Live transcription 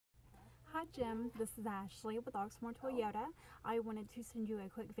Hi Jim, this is Ashley with Oxmoor Toyota. I wanted to send you a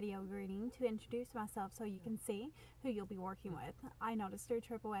quick video greeting to introduce myself so you can see who you'll be working with. I noticed through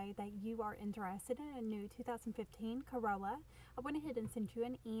AAA that you are interested in a new 2015 Corolla. I went ahead and sent you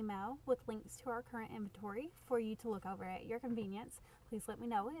an email with links to our current inventory for you to look over at your convenience. Please let me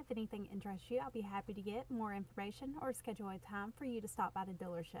know if anything interests you. I'll be happy to get more information or schedule a time for you to stop by the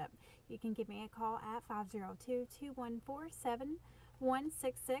dealership. You can give me a call at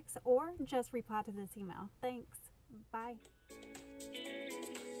 502-214-7166 or just reply to this email. Thanks. Bye.